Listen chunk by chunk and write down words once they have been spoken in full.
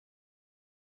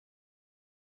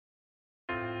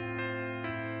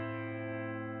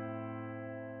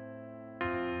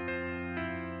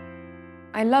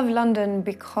I love London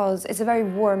because it's a very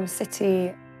warm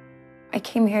city. I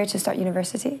came here to start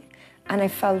university and I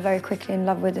fell very quickly in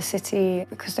love with the city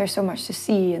because there's so much to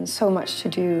see and so much to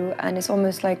do, and it's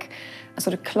almost like a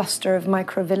sort of cluster of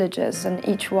micro-villages, and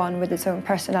each one with its own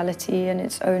personality and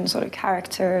its own sort of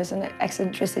characters and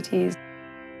eccentricities.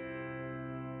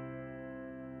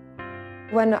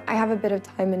 When I have a bit of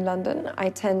time in London, I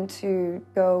tend to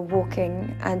go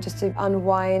walking and just to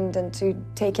unwind and to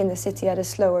take in the city at a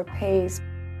slower pace.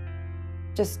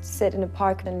 Just sit in a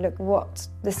park and look what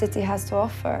the city has to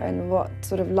offer and what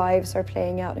sort of lives are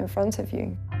playing out in front of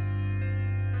you.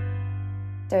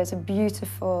 There's a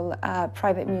beautiful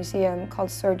private museum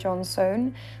called Sir John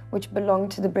Soane, which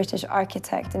belonged to the British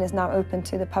architect and is now open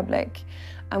to the public,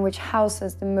 and which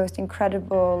houses the most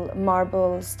incredible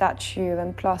marble, statue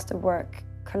and plasterwork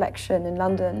collection in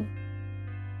London.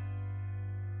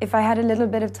 If I had a little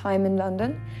bit of time in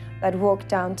London, I'd walk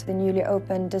down to the newly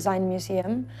opened Design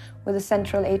Museum, with the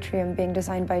central atrium being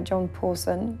designed by John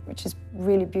Pawson, which is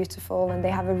really beautiful, and they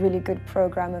have a really good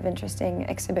program of interesting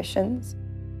exhibitions.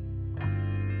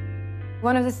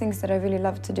 One of the things that I really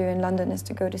love to do in London is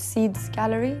to go to Seeds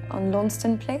Gallery on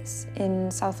Launceston Place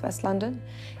in southwest London.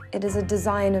 It is a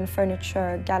design and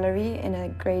furniture gallery in a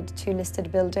Grade 2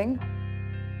 listed building.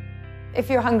 If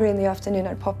you're hungry in the afternoon,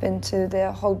 I'd pop into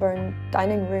the Holborn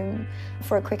dining room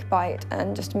for a quick bite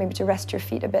and just maybe to rest your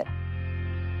feet a bit.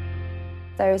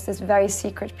 There is this very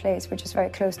secret place which is very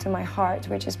close to my heart,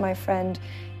 which is my friend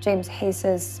James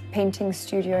Hayes's painting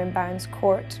studio in Barons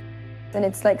Court. And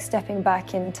it's like stepping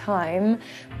back in time,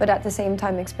 but at the same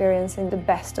time experiencing the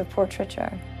best of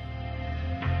portraiture.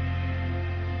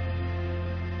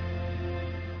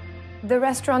 The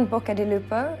restaurant Bocca di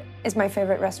Lupo is my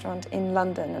favorite restaurant in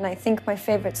London, and I think my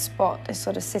favorite spot is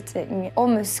sort of sitting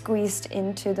almost squeezed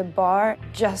into the bar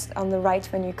just on the right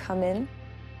when you come in.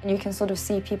 And you can sort of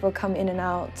see people come in and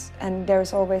out, and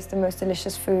there's always the most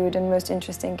delicious food and most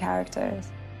interesting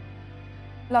characters.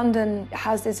 London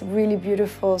has this really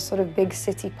beautiful sort of big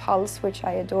city pulse, which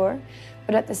I adore,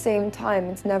 but at the same time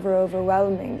it's never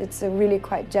overwhelming. It's a really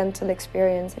quite gentle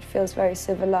experience. It feels very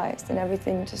civilized and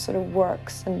everything just sort of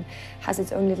works and has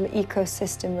its own little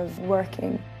ecosystem of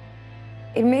working.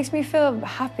 It makes me feel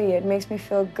happy, it makes me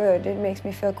feel good, it makes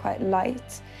me feel quite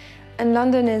light. And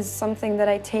London is something that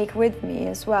I take with me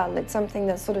as well. It's something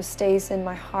that sort of stays in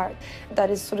my heart, that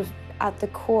is sort of at the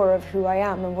core of who I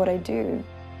am and what I do.